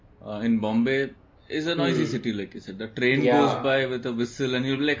in Bombay is a noisy city, like you said. The train goes by with a whistle and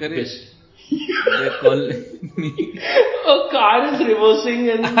you'll be like, "Arey, they call me." A car is reversing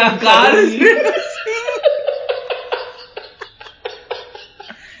and A car is reversing.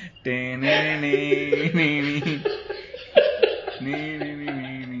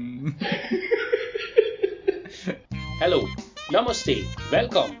 Hello, Namaste,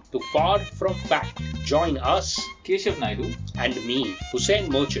 welcome to Far From Fact. Join us, Keshav Naidu, and me, Hussain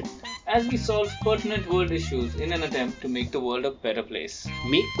Merchant, as we solve pertinent world issues in an attempt to make the world a better place.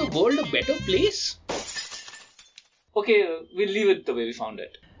 Make the world a better place? Okay, we'll leave it the way we found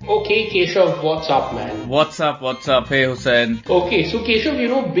it. Okay, Keshav, what's up, man? What's up? Hey, Hussain. Okay, so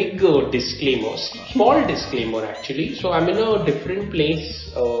Keshav, big disclaimer, small disclaimer actually. So I'm in a different place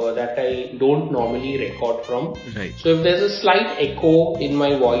that I don't normally record from. Right. So if there's a slight echo in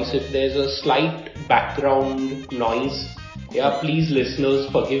my voice, if there's a slight background noise, please listeners,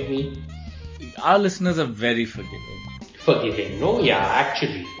 forgive me. Our listeners are very forgiving. Forgiving, no? Yeah,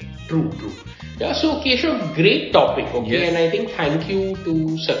 actually. True. Yeah, so Keshav, great topic, okay? Yes. And I think thank you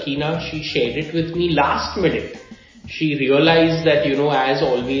to Sakina. She shared it with me last minute. She realized that, as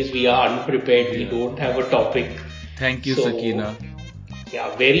always, we are unprepared. We don't have a topic. Thank you, Sakina.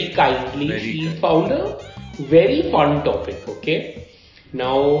 Yeah, very kindly. She found a very fun topic, okay?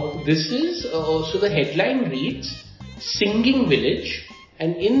 Now, this is, so the headline reads, Singing Village.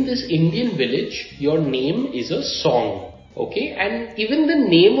 And in this Indian village, your name is a song. Okay, and even the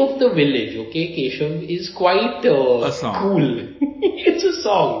name of the village, okay, Keshav, is quite a song. Cool. It's a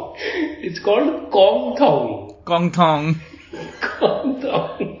song. It's called Kong Thong. Kong Thong. Kong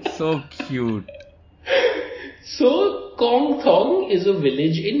Thong. So cute. So, Kong Thong is a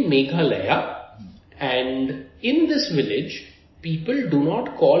village in Meghalaya, and in this village, people do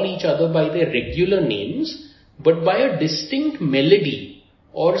not call each other by their regular names, but by a distinct melody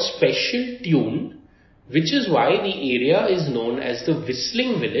or special tune, which is why the area is known as the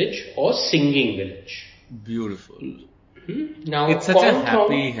Whistling Village or Singing Village. Beautiful. Now, it's such a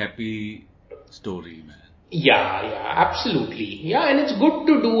happy story, man. Yeah, absolutely. Yeah, and it's good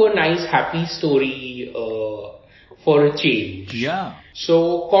to do a nice happy story for a change. Yeah.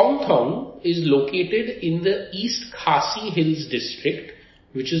 So, Kong Thong is located in the East Khasi Hills district,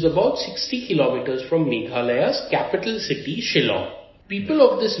 which is about 60 kilometers from Meghalaya's capital city, Shillong. People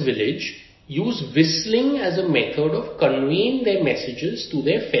of this village use whistling as a method of conveying their messages to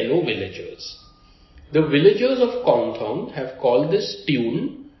their fellow villagers. The villagers of Kong Thong have called this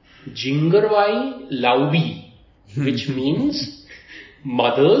tune Jingarwai Laudi, which means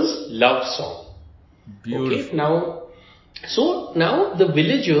mother's love song. Beautiful. Okay, now the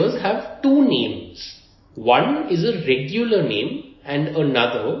villagers have two names. One is a regular name and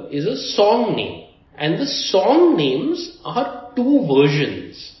another is a song name. And the song names are two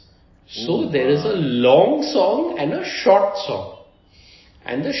versions. So there is a long song and a short song.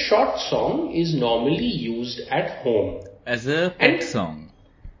 And the short song is normally used at home. As a pet song.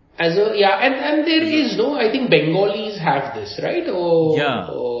 And there is I think Bengalis have this, right?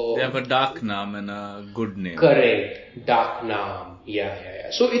 They have a dark name and a good name. Correct. Dark name.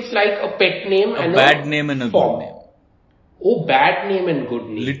 Yeah. So it's like a pet name and a bad name and a good name. Oh, bad name and good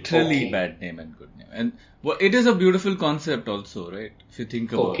name. Literally bad name and good name. And it is a beautiful concept also, right? If you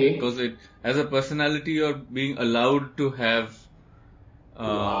think about it. Because as a personality, you're being allowed to have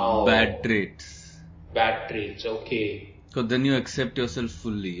bad traits. Bad traits, okay. Because then you accept yourself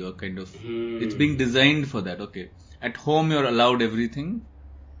fully. You're kind of... It's being designed for that, okay. At home, you're allowed everything.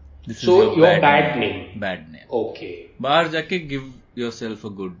 This is your bad name. Bad name. Okay. Bahar jaake give yourself a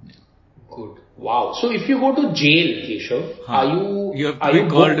good name. Good. Wow. So if you go to jail, Keshav, you have to be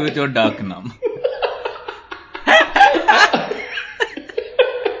called with your dark name.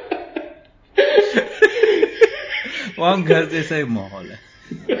 वहाँ घर जैसा ही माहौल है.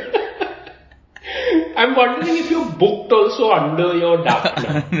 I'm wondering if you're booked also under your dark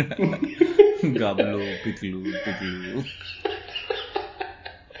name. Gablo, Piklu.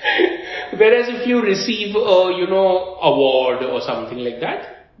 Whereas if you receive award or something like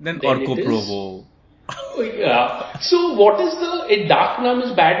that, then Orko Provo. Yeah. So what is a dark name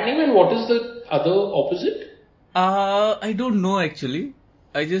is bad name and what is the other opposite? I don't know actually.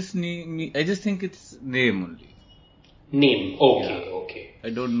 I just think it's name only. Name. Okay. I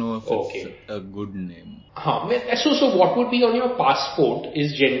don't know if it's a good name. So what would be on your passport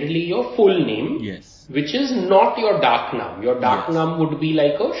is generally your full name. Yes. Which is not your dark name. Your dark name would be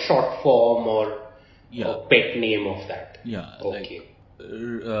like a short form or a pet name of that. Yeah. Okay.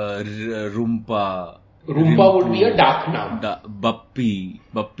 Like Rumpa. Rumpa would be a dark name. Bappi.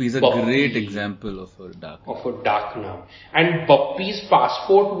 Bappi is a great example of a dark now. Of a dark now. And Bappi's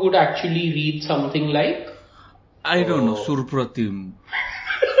passport would actually read something like? I don't know, Surpratim.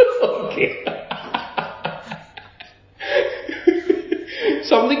 Okay.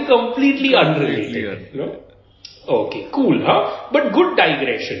 Something completely unrelated. No? Okay, cool, huh? But good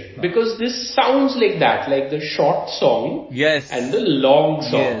digression. Because this sounds like that, like the short song and the long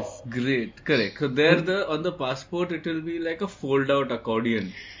song. Yes, great, correct. So there on the passport it will be like a fold out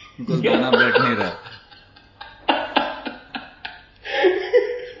accordion. Because Gana baith nahi raha.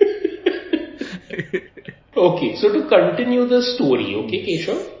 Okay, so to continue the story, okay,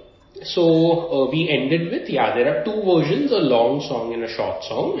 Keshav? So we ended with, there are two versions, a long song and a short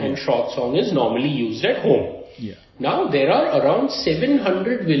song, and short song is normally used at home. Yeah. Now there are around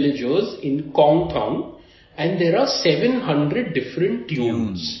 700 villagers in Kongthong, and there are 700 different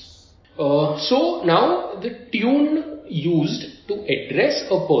tunes. So now the tune used to address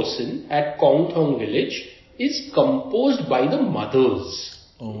a person at Kongthong village is composed by the mothers.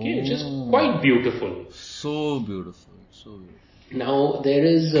 Okay, which is quite beautiful. So beautiful, so beautiful. Now there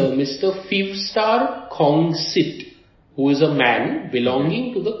is Mr. Fivstar Khongsit, who is a man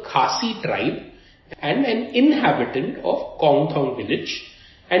belonging to the Khasi tribe and an inhabitant of Kongthong village,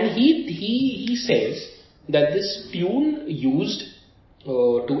 and he says that this tune used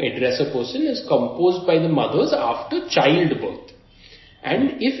to address a person is composed by the mothers after childbirth,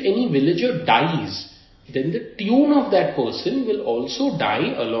 and if any villager dies, then the tune of that person will also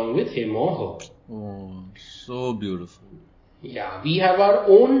die along with him or her. Oh, so beautiful. Yeah, we have our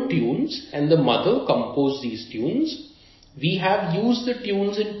own tunes and the mother composed these tunes. We have used the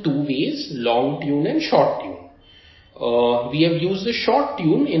tunes in two ways, long tune and short tune. We have used the short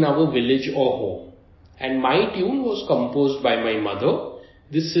tune in our village or home. And my tune was composed by my mother.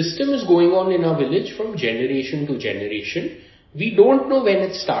 This system is going on in our village from generation to generation. We don't know when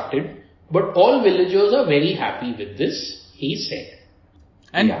it started, but all villagers are very happy with this, he said.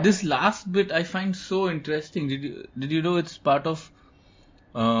 And this last bit I find so interesting. Did you know it's part of,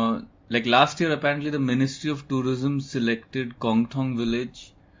 like last year apparently the Ministry of Tourism selected Kongthong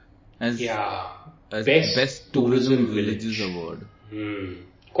village as Best Tourism Villages Award.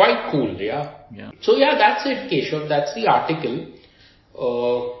 Quite cool, yeah. So that's it, Keshav. That's the article.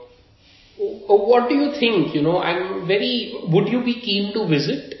 What do you think? Would you be keen to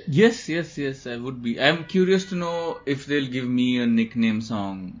visit? Yes, I would be. I'm curious to know if they'll give me a nickname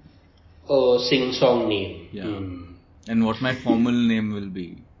song. A sing-song name. Yeah. And what my formal name will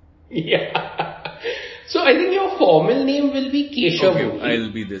be. Yeah. So I think your formal name will be Keshav. Okay,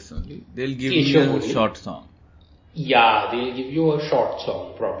 I'll be this only. They'll give me a short song. Yeah, they'll give you a short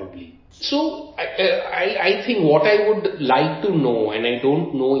song probably. So I think what I would like to know, and I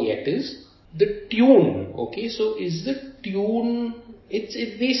don't know yet, is the tune. Okay, so is the tune,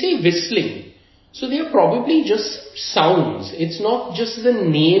 they say whistling. So they are probably just sounds. It's not just the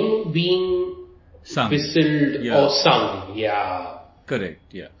name being whistled or sung. Yeah. Correct,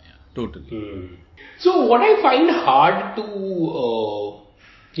 yeah, totally. So what I find hard to,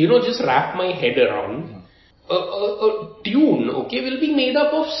 just wrap my head around, a tune, okay, will be made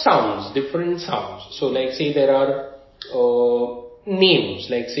up of sounds, different sounds. So like say there are names,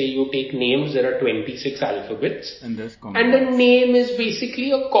 like say you take names, there are 26 alphabets. And a name is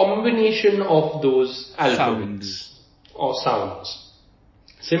basically a combination of those alphabets or sounds.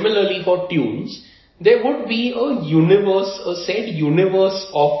 Similarly for tunes, there would be a said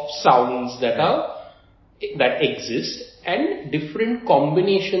universe of sounds that exist, and different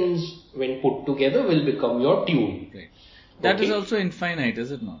combinations when put together will become your tune. Right. That is also infinite,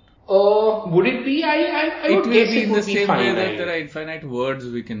 is it not? Would it be? I would guess it would be finite. It will be in the same way that there are infinite words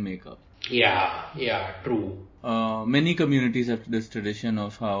we can make up. Yeah, true. Many communities have this tradition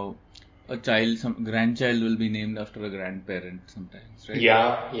of how a grandchild will be named after a grandparent sometimes, right?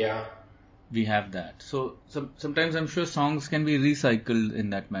 Yeah. We have that. So sometimes I'm sure songs can be recycled in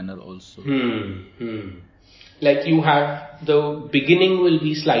that manner also. Like you have, the beginning will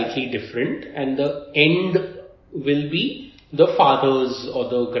be slightly different and the end will be the fathers or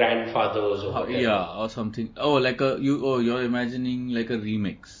the grandfathers or whatever. Yeah, or something. Oh, like you're imagining like a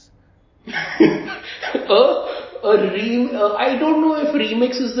remix. I don't know if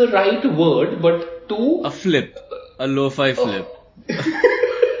remix is the right word, but a flip, a lo-fi flip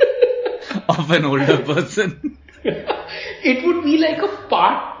of an older person. It would be like a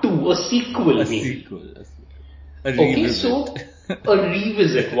part 2, a sequel. A sequel. A revisit. Okay, so a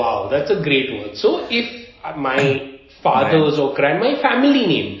revisit. Wow, that's a great word. So if my father's or my family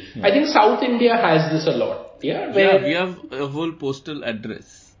name, I think South India has this a lot. Yeah, we have a whole postal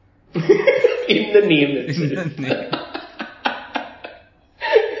address in the name itself.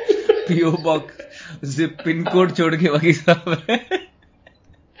 PO box, zip pin code छोड़ के बाकी सब है.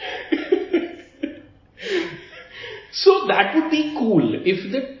 So that would be cool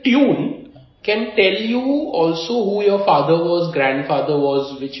if the tune can tell you also who your father was, grandfather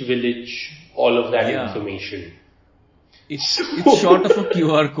was, which village, all of that Yeah. information. It's short of a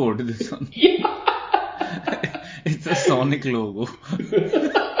QR code, this one. Yeah. It's a Sonic logo.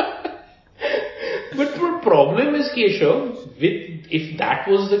 But the problem is, Keshav, if that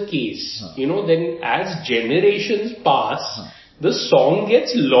was the case, then as generations pass, the song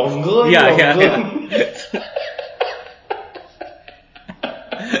gets longer and longer. Yeah.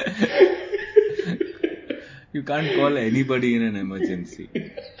 You can't call anybody in an emergency.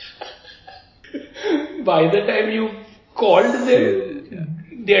 By the time you called them,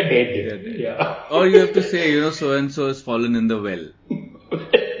 they are dead. Yeah. Or you have to say, so and so has fallen in the well.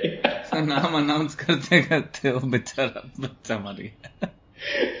 So नाम announce करते वो बेचारा बच्चा मर गया.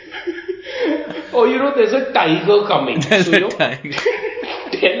 Or there's a tiger coming. There's a tiger.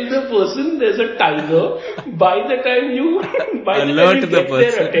 Tell the person there's a tiger. By the time you Alert the get person.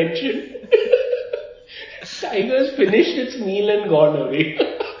 their attention, tiger has finished its meal and gone away.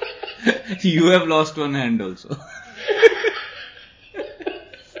 You have lost one hand also.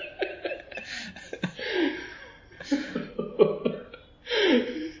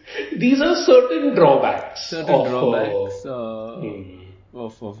 These are certain drawbacks.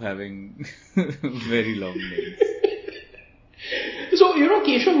 Of having very long names. So,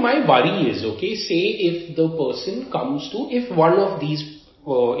 Keshav, my worry is, say if the person comes to, if one of these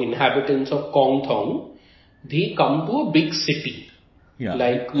inhabitants of Kong Thong, they come to a big city. Yeah.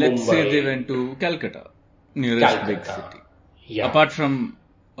 Like Let's Mumbai. say they went to Calcutta, nearest big city. Yeah. Apart from,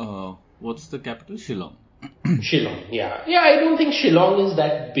 what's the capital? Shillong. Shillong, yeah. Yeah, I don't think Shillong is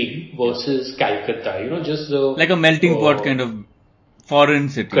that big versus Calcutta, just the... Like a melting pot kind of foreign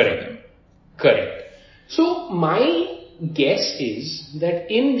city. Correct. So, my guess is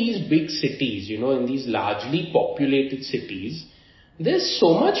that in these big cities, in these largely populated cities, there's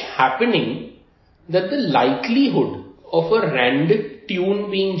so much happening that the likelihood of a random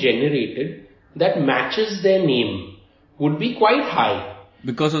tune being generated that matches their name would be quite high.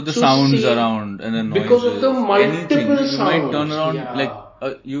 Because of the sounds around and the noises. Because of the multiple sounds. You might turn around,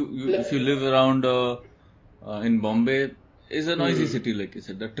 if you live around in Bombay, is a noisy city, like you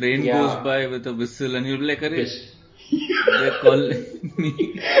said. The train goes by with a whistle and you'll be like, they're calling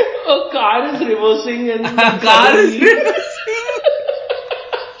me. A car is reversing and a car is reversing.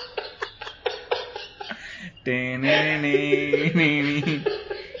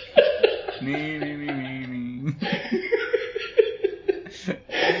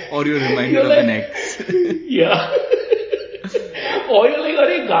 Or you're reminded of an ex. Yeah. Or you're like,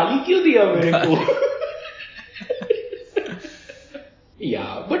 अरे गाली क्यों दिया मेरे को?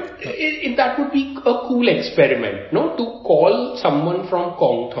 Yeah, but that would be a cool experiment, no? To call someone from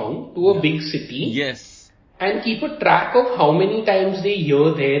Kong Thong to a big city. Yes. And keep a track of how many times they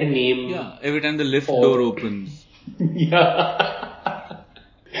hear their name. Yeah, every time the lift door opens. Yeah.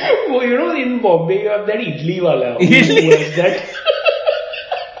 Well, in Bombay you have that idli wala. Who has that?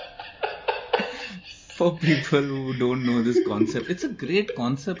 For people who don't know this concept, it's a great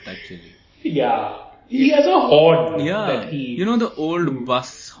concept actually. Yeah. He has a horn. Yeah. The old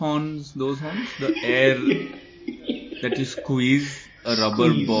bus horns, those horns? The air that you squeeze a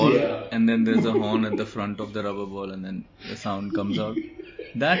rubber ball and then there's a horn at the front of the rubber ball and then the sound comes out.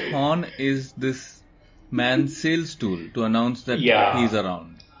 That horn is this man's sales tool to announce that he's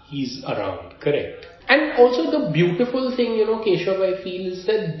around. He's around, correct. And also the beautiful thing, Keshav, I feel is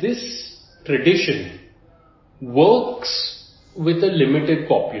that this tradition works with a limited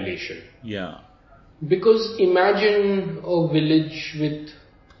population. Yeah. Because imagine a village with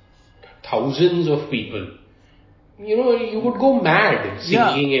thousands of people. You would go mad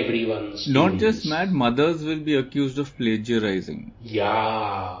singing everyone's tunes. Not just mad, mothers will be accused of plagiarizing.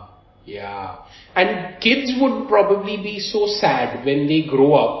 Yeah. And kids would probably be so sad when they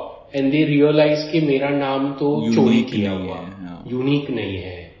grow up and they realize कि मेरा नाम तो चोरी किया हुआ, unique नहीं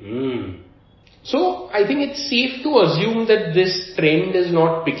है. So I think it's safe to assume that this trend is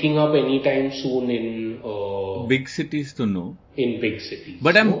not picking up anytime soon in big cities to know. In big cities.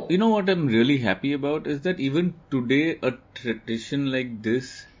 But what I'm really happy about is that even today a tradition like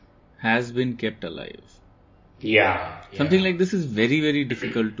this has been kept alive. Yeah. Something like this is very, very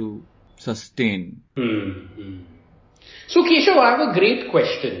difficult to sustain. So Keshav, I have a great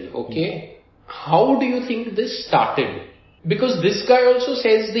question, okay? How do you think this started? Because this guy also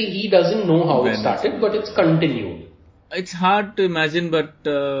says that he doesn't know how it started, but it's continued. It's hard to imagine, but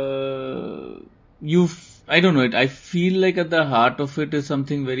I don't know it. I feel like at the heart of it is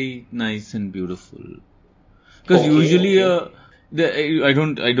something very nice and beautiful. Because usually, I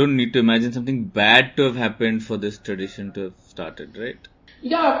don't need to imagine something bad to have happened for this tradition to have started, right?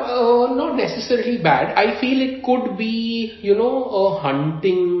 Yeah, not necessarily bad. I feel it could be, a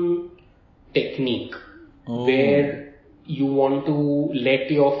hunting technique where you want to let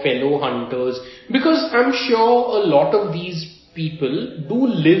your fellow hunters, because I'm sure a lot of these people do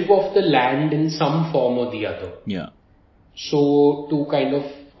live off the land in some form or the other. Yeah. So to kind of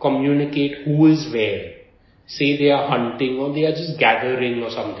communicate who is where, say they are hunting or they are just gathering or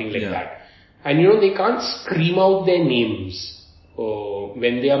something like that. And they can't scream out their names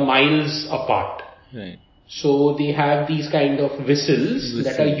when they are miles apart. Right. So they have these kind of whistles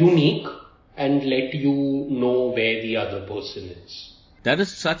that are unique and let you know where the other person is. That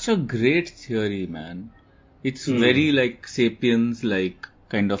is such a great theory, man. It's very like Sapiens like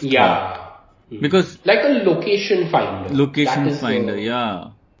kind of thought. Because like a location finder.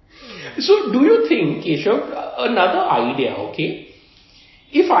 Yeah. So do you think, Keshav, another idea, okay?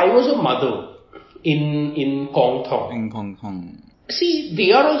 If I was a mother in Kong Thong. In Kong Thong. See,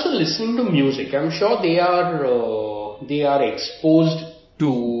 they are also listening to music. I'm sure they are exposed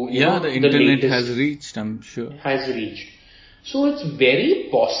to the internet has reached, I'm sure. Has reached. So it's very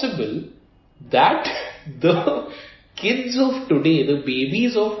possible that the kids of today, the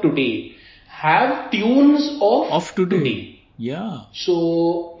babies of today, have tunes of today. Yeah.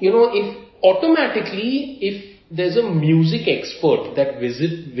 So, if automatically, if there's a music expert that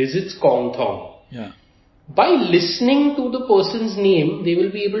visits Kong Thong, by listening to the person's name, they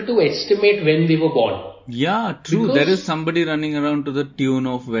will be able to estimate when they were born. Yeah, true. There is somebody running around to the tune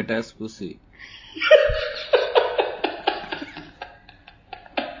of Wet Ass Pussy.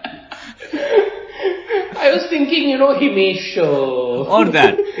 I was thinking, Himesh. Or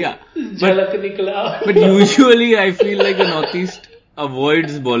that, yeah. But usually I feel like the Northeast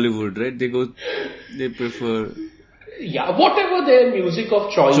avoids Bollywood, right? They prefer... Yeah, whatever their music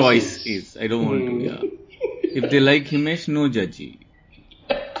of choice is. I don't want to, If they like Himesh, no judgy.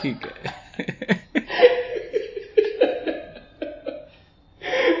 ठीक है.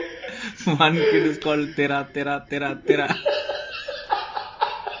 One kid is called Tera.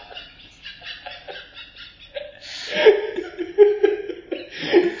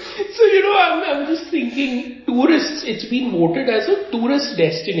 So, I'm just thinking, tourists, it's been voted as a tourist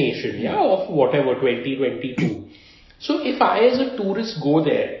destination, of whatever, 2022. So if I as a tourist go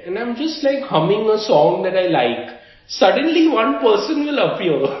there, and I'm just like humming a song that I like, suddenly one person will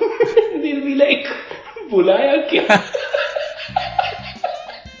appear. They'll be like, Bulaya kya?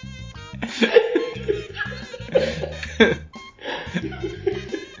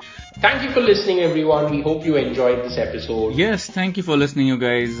 Thank you for listening, everyone. We hope you enjoyed this episode. Yes, thank you for listening, you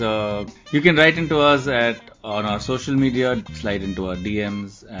guys. You can write into us on our social media, slide into our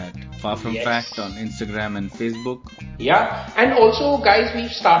DMs at Far From Fact on Instagram and Facebook. Yeah, and also, guys,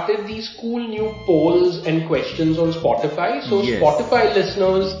 we've started these cool new polls and questions on Spotify. So, Spotify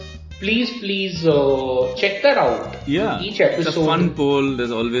listeners, please check that out. Yeah, each episode. It's a fun poll.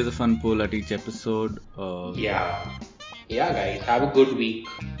 There's always a fun poll at each episode. Yeah, guys, have a good week.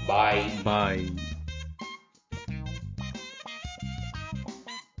 Bye. Bye.